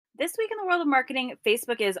This week in the world of marketing,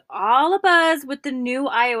 Facebook is all abuzz with the new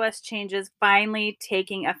iOS changes finally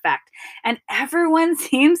taking effect. And everyone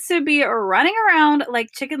seems to be running around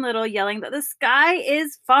like Chicken Little yelling that the sky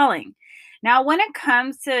is falling. Now, when it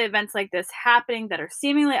comes to events like this happening that are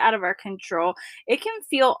seemingly out of our control, it can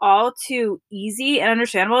feel all too easy and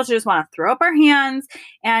understandable to just want to throw up our hands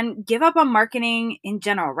and give up on marketing in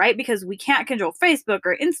general, right? Because we can't control Facebook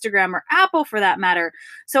or Instagram or Apple for that matter.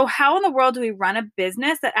 So, how in the world do we run a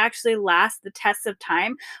business that actually lasts the test of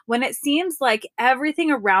time when it seems like everything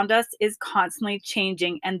around us is constantly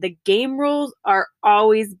changing and the game rules are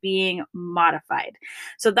always being modified?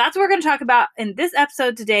 So, that's what we're going to talk about in this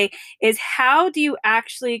episode today is how do you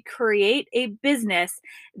actually create a business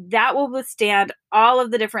that will withstand all of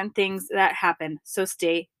the different things that happen? So,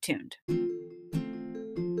 stay tuned.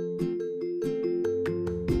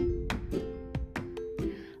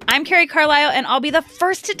 I'm Carrie Carlisle, and I'll be the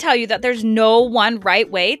first to tell you that there's no one right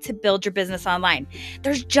way to build your business online.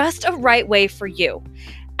 There's just a right way for you.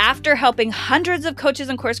 After helping hundreds of coaches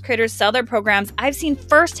and course creators sell their programs, I've seen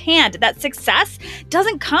firsthand that success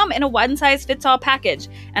doesn't come in a one-size-fits-all package.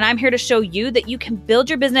 And I'm here to show you that you can build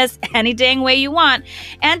your business any dang way you want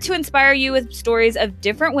and to inspire you with stories of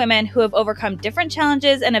different women who have overcome different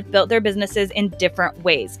challenges and have built their businesses in different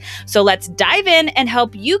ways. So let's dive in and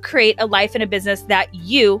help you create a life and a business that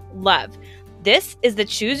you love. This is the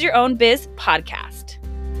Choose Your Own Biz podcast.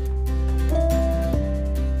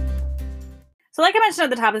 So like I mentioned at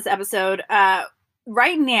the top of this episode,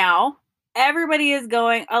 right now, everybody is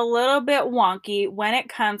going a little bit wonky when it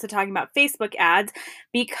comes to talking about Facebook ads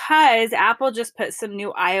because Apple just put some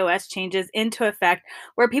new iOS changes into effect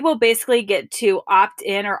where people basically get to opt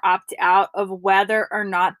in or opt out of whether or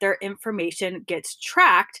not their information gets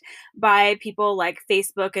tracked by people like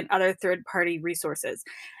Facebook and other third-party resources.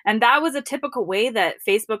 And that was a typical way that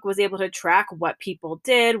Facebook was able to track what people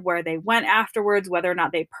did, where they went afterwards, whether or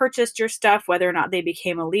not they purchased your stuff, whether or not they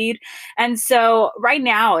became a lead. And so right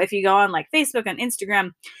now, if you go on like Facebook and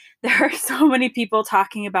Instagram, there are so many people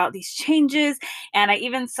talking about these changes. And I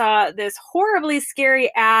even saw this horribly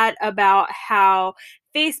scary ad about how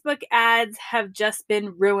Facebook ads have just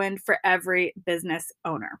been ruined for every business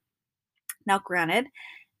owner. Now, granted,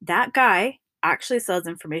 that guy actually sells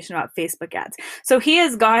information about Facebook ads. So he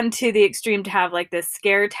has gone to the extreme to have like this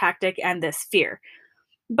scare tactic and this fear.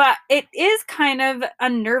 But it is kind of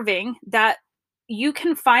unnerving that you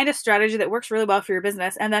can find a strategy that works really well for your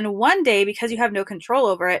business. And then one day, because you have no control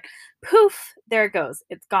over it, poof, there it goes.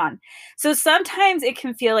 It's gone. So sometimes it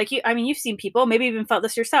can feel like you've seen people, maybe even felt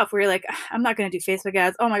this yourself, where you're like, I'm not going to do Facebook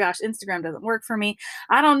ads. Oh my gosh, Instagram doesn't work for me.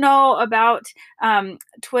 I don't know about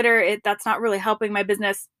Twitter. That's not really helping my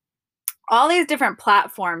business. All these different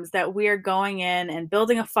platforms that we're going in and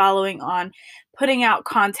building a following on, putting out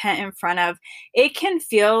content in front of, it can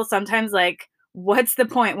feel sometimes like, what's the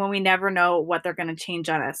point when we never know what they're going to change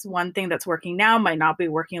on us? One thing that's working now might not be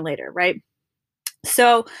working later, right?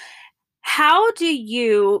 So how do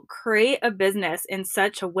you create a business in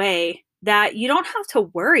such a way that you don't have to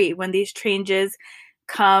worry when these changes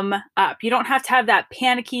come up? You don't have to have that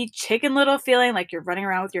panicky Chicken Little feeling like you're running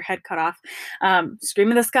around with your head cut off,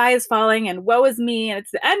 screaming the sky is falling and woe is me and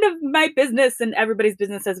it's the end of my business and everybody's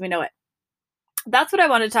business as we know it. That's what I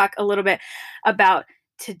want to talk a little bit about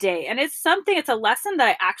today. And it's a lesson that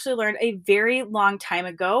I actually learned a very long time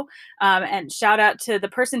ago. And shout out to the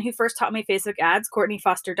person who first taught me Facebook ads, Courtney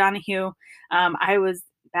Foster Donahue. I was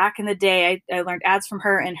back in the day, I learned ads from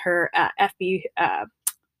her in her FB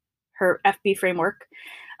framework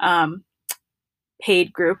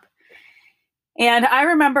paid group. And I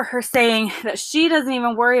remember her saying that she doesn't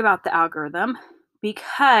even worry about the algorithm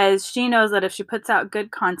because she knows that if she puts out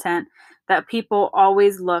good content, that people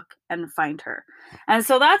always look and find her. And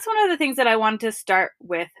so that's one of the things that I wanted to start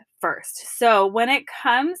with first. So when it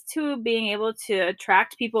comes to being able to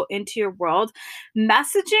attract people into your world,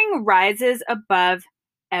 messaging rises above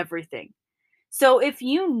everything. So if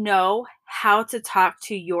you know how to talk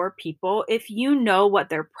to your people, if you know what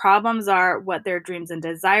their problems are, what their dreams and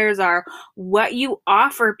desires are, what you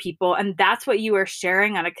offer people, and that's what you are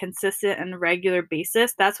sharing on a consistent and regular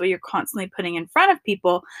basis, that's what you're constantly putting in front of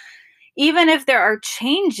people, even if there are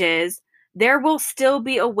changes, there will still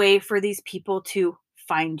be a way for these people to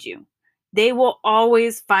find you. They will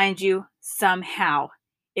always find you somehow.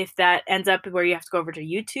 If that ends up where you have to go over to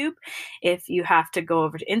YouTube, if you have to go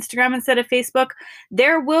over to Instagram instead of Facebook,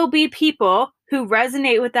 there will be people who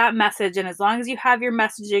resonate with that message. And as long as you have your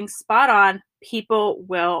messaging spot on, people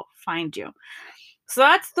will find you. So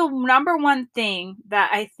that's the number one thing that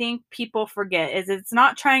I think people forget is it's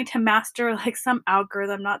not trying to master like some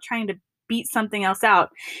algorithm, not trying to beat something else out.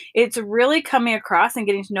 It's really coming across and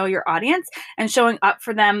getting to know your audience and showing up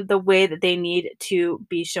for them the way that they need to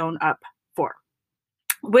be shown up for.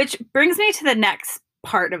 Which brings me to the next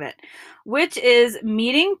part of it, which is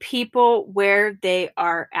meeting people where they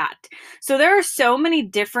are at. So there are so many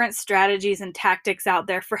different strategies and tactics out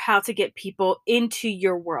there for how to get people into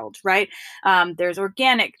your world, right? There's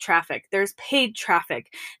organic traffic, there's paid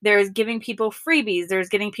traffic, there's giving people freebies, there's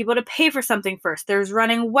getting people to pay for something first, there's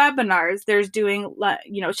running webinars, there's doing,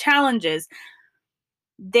 challenges.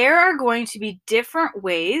 There are going to be different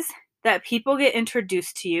ways that people get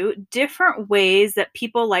introduced to you, different ways that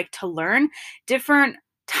people like to learn, different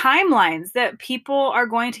timelines that people are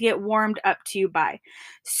going to get warmed up to you by.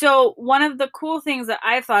 So one of the cool things that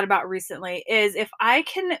I've thought about recently is if I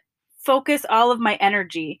can focus all of my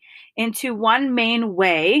energy into one main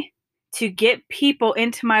way to get people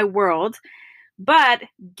into my world, but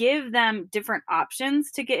give them different options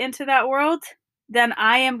to get into that world, then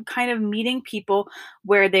I am kind of meeting people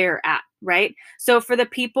where they're at, right? So for the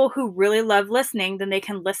people who really love listening, then they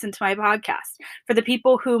can listen to my podcast. For the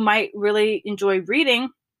people who might really enjoy reading,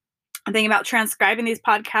 I'm thinking about transcribing these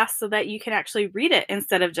podcasts so that you can actually read it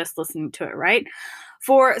instead of just listening to it, right?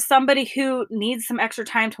 For somebody who needs some extra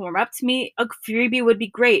time to warm up to me, a freebie would be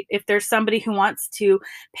great. If there's somebody who wants to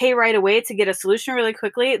pay right away to get a solution really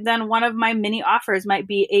quickly, then one of my mini offers might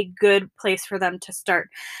be a good place for them to start.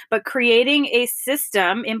 But creating a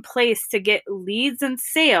system in place to get leads and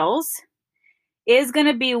sales is going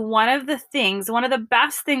to be one of the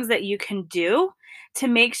best things that you can do to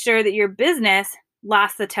make sure that your business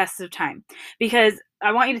lasts the test of time. Because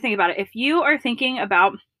I want you to think about it. If you are thinking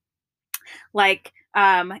about like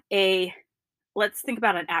let's think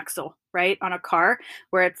about an axle, right, on a car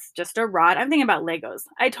where it's just a rod. I'm thinking about Legos.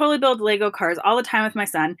 I totally build Lego cars all the time with my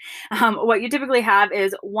son. What you typically have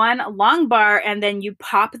is one long bar and then you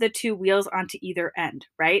pop the two wheels onto either end,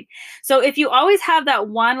 right? So if you always have that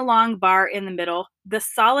one long bar in the middle, the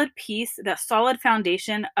solid piece, the solid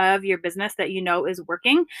foundation of your business that you know is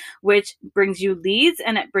working, which brings you leads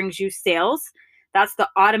and it brings you sales, that's the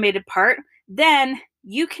automated part. Then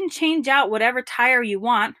you can change out whatever tire you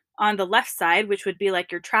want on the left side, which would be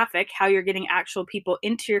like your traffic, how you're getting actual people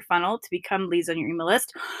into your funnel to become leads on your email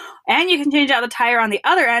list. And you can change out the tire on the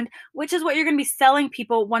other end, which is what you're going to be selling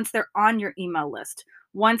people once they're on your email list.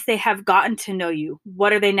 Once they have gotten to know you,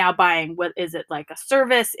 what are they now buying? What is it, like a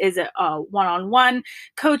service? Is it a one-on-one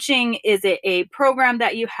coaching? Is it a program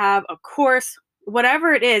that you have, a course?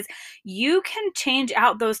 Whatever it is, you can change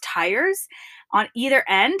out those tires on either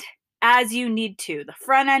end as you need to, the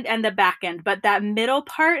front end and the back end. But that middle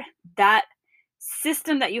part, that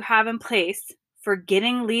system that you have in place for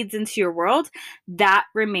getting leads into your world, that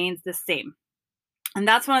remains the same. And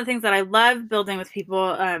that's one of the things that I love building with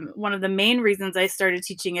people. One of the main reasons I started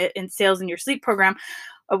teaching it in Sales in Your Sleep program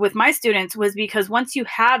with my students was because once you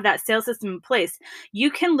have that sales system in place, you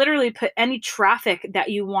can literally put any traffic that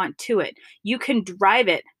you want to it. You can drive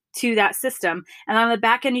it to that system. And on the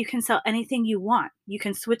back end, you can sell anything you want. You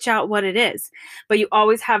can switch out what it is, but you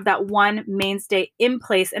always have that one mainstay in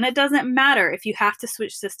place. And it doesn't matter if you have to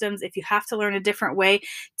switch systems, if you have to learn a different way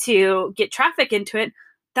to get traffic into it,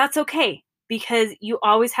 that's okay, because you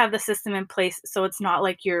always have the system in place. So it's not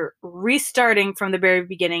like you're restarting from the very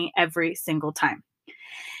beginning every single time.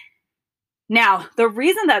 Now, the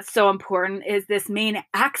reason that's so important is this main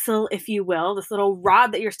axle, if you will, this little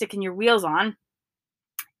rod that you're sticking your wheels on,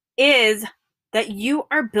 is that you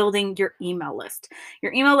are building your email list.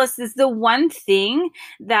 Your email list is the one thing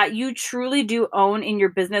that you truly do own in your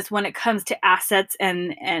business when it comes to assets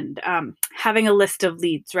and having a list of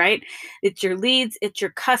leads, right? It's your leads, it's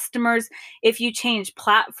your customers. If you change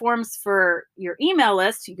platforms for your email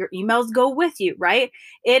list, your emails go with you, right?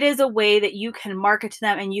 It is a way that you can market to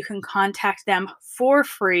them and you can contact them for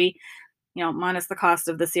free, minus the cost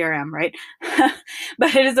of the CRM, right?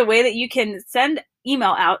 But it is a way that you can send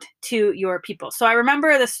email out to your people. So I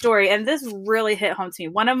remember the story, and this really hit home to me.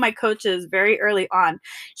 One of my coaches very early on,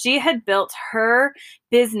 she had built her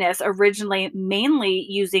business originally mainly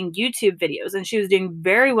using YouTube videos, and she was doing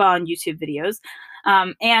very well on YouTube videos.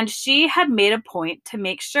 And she had made a point to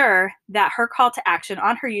make sure that her call to action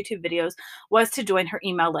on her YouTube videos was to join her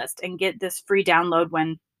email list and get this free download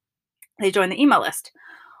when they join the email list.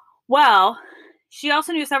 Well, she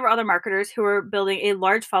also knew several other marketers who were building a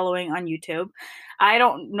large following on YouTube. I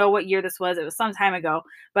don't know what year this was. It was some time ago,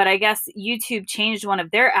 but I guess YouTube changed one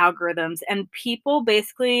of their algorithms and people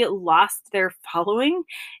basically lost their following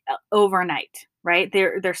overnight. right?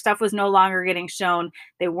 Their stuff was no longer getting shown.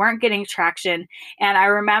 They weren't getting traction. And I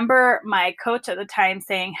remember my coach at the time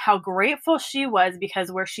saying how grateful she was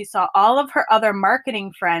because where she saw all of her other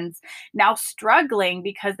marketing friends now struggling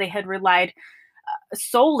because they had relied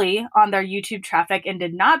solely on their YouTube traffic and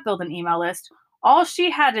did not build an email list, all she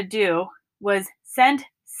had to do was send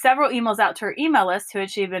several emails out to her email list, who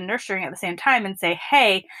she had been nurturing at the same time, and say,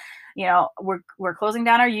 hey, we're closing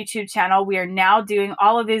down our YouTube channel. We are now doing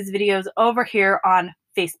all of these videos over here on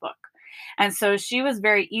Facebook. And so she was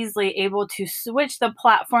very easily able to switch the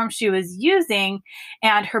platform she was using,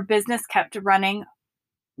 and her business kept running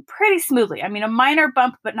pretty smoothly. I mean, a minor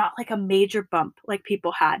bump, but not like a major bump like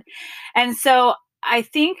people had. And so I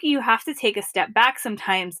think you have to take a step back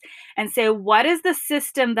sometimes and say, what is the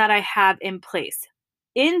system that I have in place?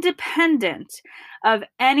 Independent of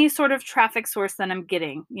any sort of traffic source that I'm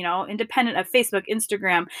getting, independent of Facebook,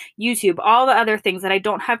 Instagram, YouTube, all the other things that I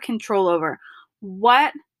don't have control over.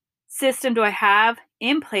 What system do I have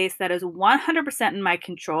in place that is 100% in my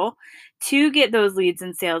control to get those leads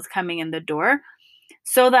and sales coming in the door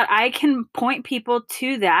so that I can point people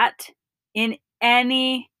to that in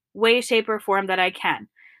any way, shape, or form that I can,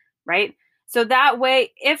 right? So that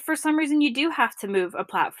way, if for some reason you do have to move a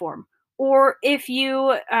platform, or if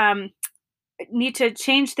you need to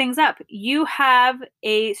change things up, you have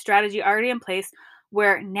a strategy already in place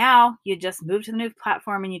where now you just move to the new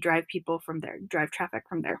platform and you drive people from there, drive traffic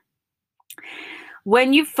from there.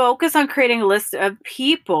 When you focus on creating a list of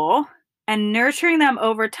people and nurturing them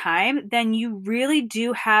over time, then you really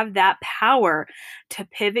do have that power to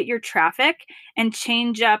pivot your traffic and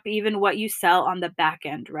change up even what you sell on the back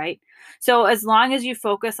end, right? So as long as you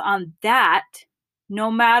focus on that, no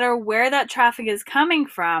matter where that traffic is coming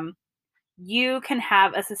from, you can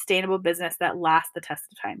have a sustainable business that lasts the test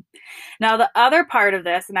of time. Now, the other part of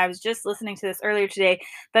this, and I was just listening to this earlier today,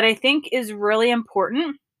 that I think is really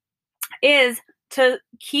important is to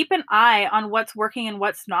keep an eye on what's working and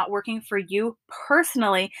what's not working for you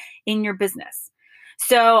personally in your business.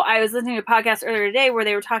 So I was listening to a podcast earlier today where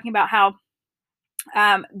they were talking about how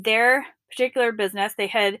their particular business, they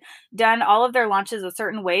had done all of their launches a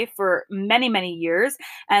certain way for many, many years.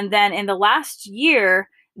 And then in the last year,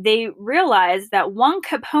 they realized that one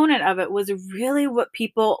component of it was really what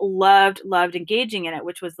people loved engaging in it,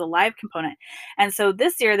 which was the live component. And so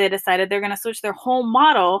this year they decided they're going to switch their whole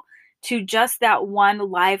model to just that one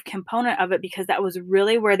live component of it because that was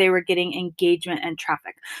really where they were getting engagement and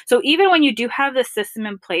traffic. So even when you do have the system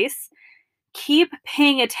in place, keep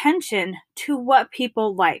paying attention to what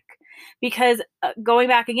people like. Because going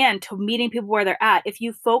back again to meeting people where they're at, if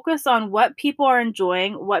you focus on what people are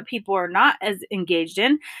enjoying, what people are not as engaged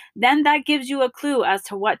in, then that gives you a clue as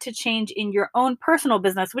to what to change in your own personal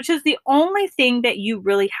business, which is the only thing that you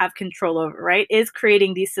really have control over, right? Is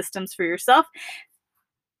creating these systems for yourself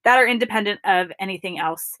that are independent of anything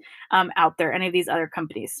else out there, any of these other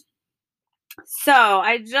companies. So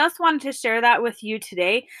I just wanted to share that with you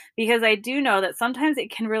today because I do know that sometimes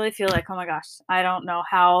it can really feel like, oh my gosh, I don't know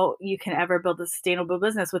how you can ever build a sustainable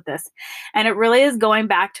business with this. And it really is going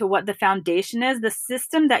back to what the foundation is, the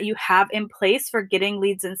system that you have in place for getting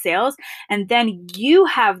leads and sales. And then you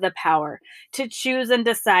have the power to choose and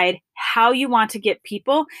decide how you want to get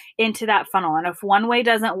people into that funnel. And if one way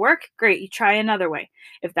doesn't work, great, you try another way.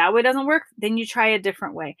 If that way doesn't work, then you try a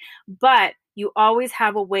different way. But you always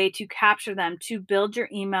have a way to capture them, to build your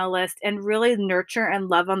email list, and really nurture and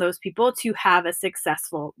love on those people to have a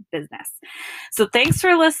successful business. So thanks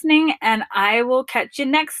for listening, and I will catch you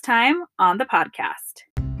next time on the podcast.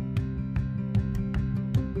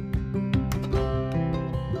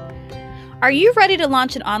 Are you ready to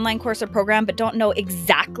launch an online course or program but don't know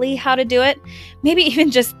exactly how to do it? Maybe even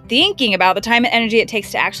just thinking about the time and energy it takes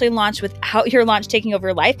to actually launch without your launch taking over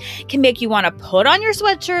your life can make you want to put on your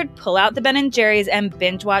sweatshirt, pull out the Ben & Jerry's, and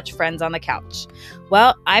binge watch Friends on the couch.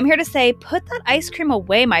 Well, I'm here to say, put that ice cream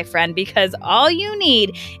away, my friend, because all you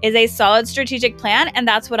need is a solid strategic plan, and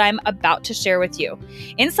that's what I'm about to share with you.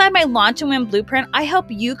 Inside my Launch and Win Blueprint, I help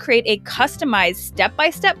you create a customized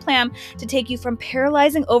step-by-step plan to take you from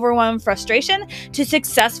paralyzing overwhelm and frustration to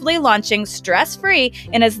successfully launching stress-free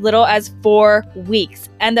in as little as 4 weeks.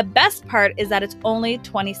 And the best part is that it's only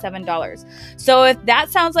 $27. So if that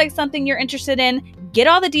sounds like something you're interested in, get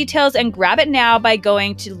all the details and grab it now by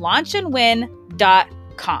going to launchandwin.com.